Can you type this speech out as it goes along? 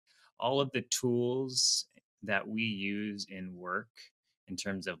all of the tools that we use in work in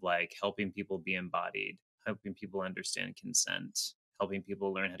terms of like helping people be embodied, helping people understand consent, helping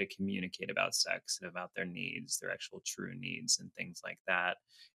people learn how to communicate about sex and about their needs, their actual true needs and things like that,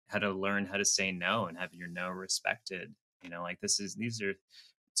 how to learn how to say no and have your no respected. Like these are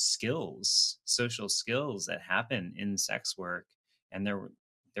skills, social skills that happen in sex work, and they're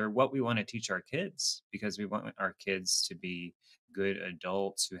what we want to teach our kids, because we want our kids to be good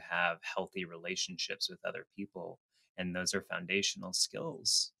adults who have healthy relationships with other people, and those are foundational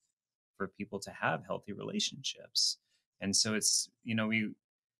skills for people to have healthy relationships. And so it's, we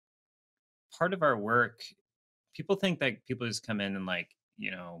part of our work, people think that people just come in and like, I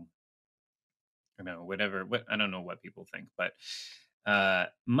don't know what people think, but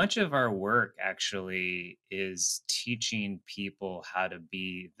much of our work actually is teaching people how to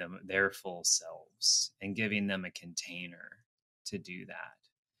be their full selves and giving them a container to do that.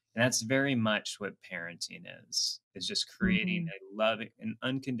 And that's very much what parenting is just creating an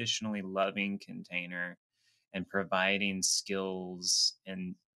unconditionally loving container and providing skills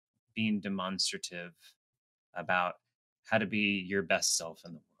and being demonstrative about how to be your best self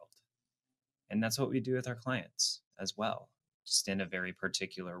in the world. And that's what we do with our clients as well, just in a very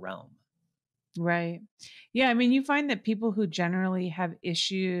particular realm. Right. Yeah. I mean, you find that people who generally have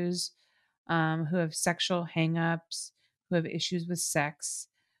issues, who have sexual hangups, who have issues with sex,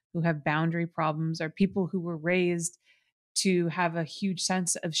 who have boundary problems, are people who were raised to have a huge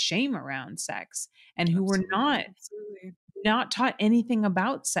sense of shame around sex, and who were not taught anything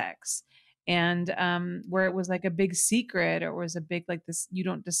about sex. And where it was like a big secret, or was a big, like, this, you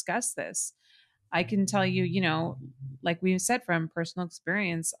don't discuss this. I can tell you, like we said, from personal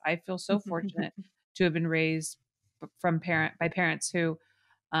experience, I feel so fortunate to have been raised by parents who,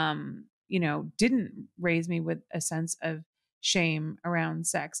 didn't raise me with a sense of shame around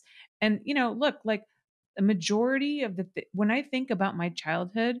sex. And, look, like a majority of when I think about my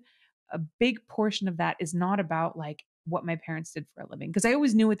childhood, a big portion of that is not about like what my parents did for a living, because I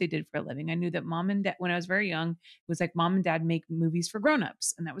always knew what they did for a living. I knew that mom and dad, when I was very young, it was like mom and dad make movies for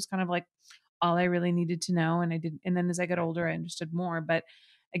grownups, and that was kind of like all I really needed to know. And I did. And then as I got older, I understood more. But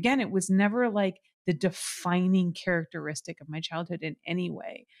again, it was never like the defining characteristic of my childhood in any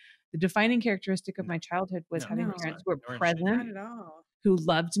way. The defining characteristic of my childhood was having parents who were present, who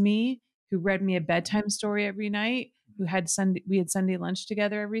loved me, who read me a bedtime story every night, we had Sunday lunch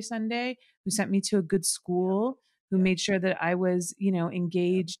together every Sunday, who sent me to a good school, who made sure that I was,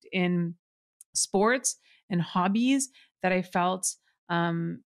 engaged in sports and hobbies, that I felt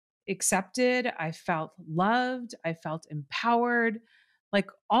accepted, I felt loved, I felt empowered, like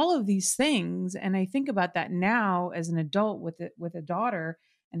all of these things. And I think about that now as an adult with a daughter,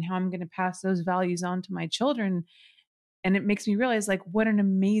 and how I'm going to pass those values on to my children. And it makes me realize like what an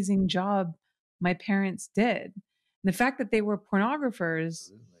amazing job my parents did. And the fact that they were pornographers.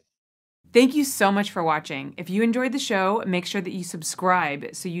 Absolutely. Thank you so much for watching. If you enjoyed the show, make sure that you subscribe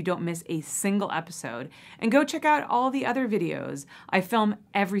so you don't miss a single episode. And go check out all the other videos. I film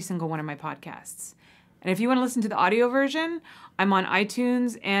every single one of my podcasts. And if you want to listen to the audio version, I'm on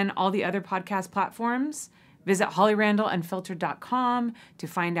iTunes and all the other podcast platforms. Visit hollyrandalljunfiltered.com to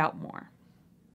find out more.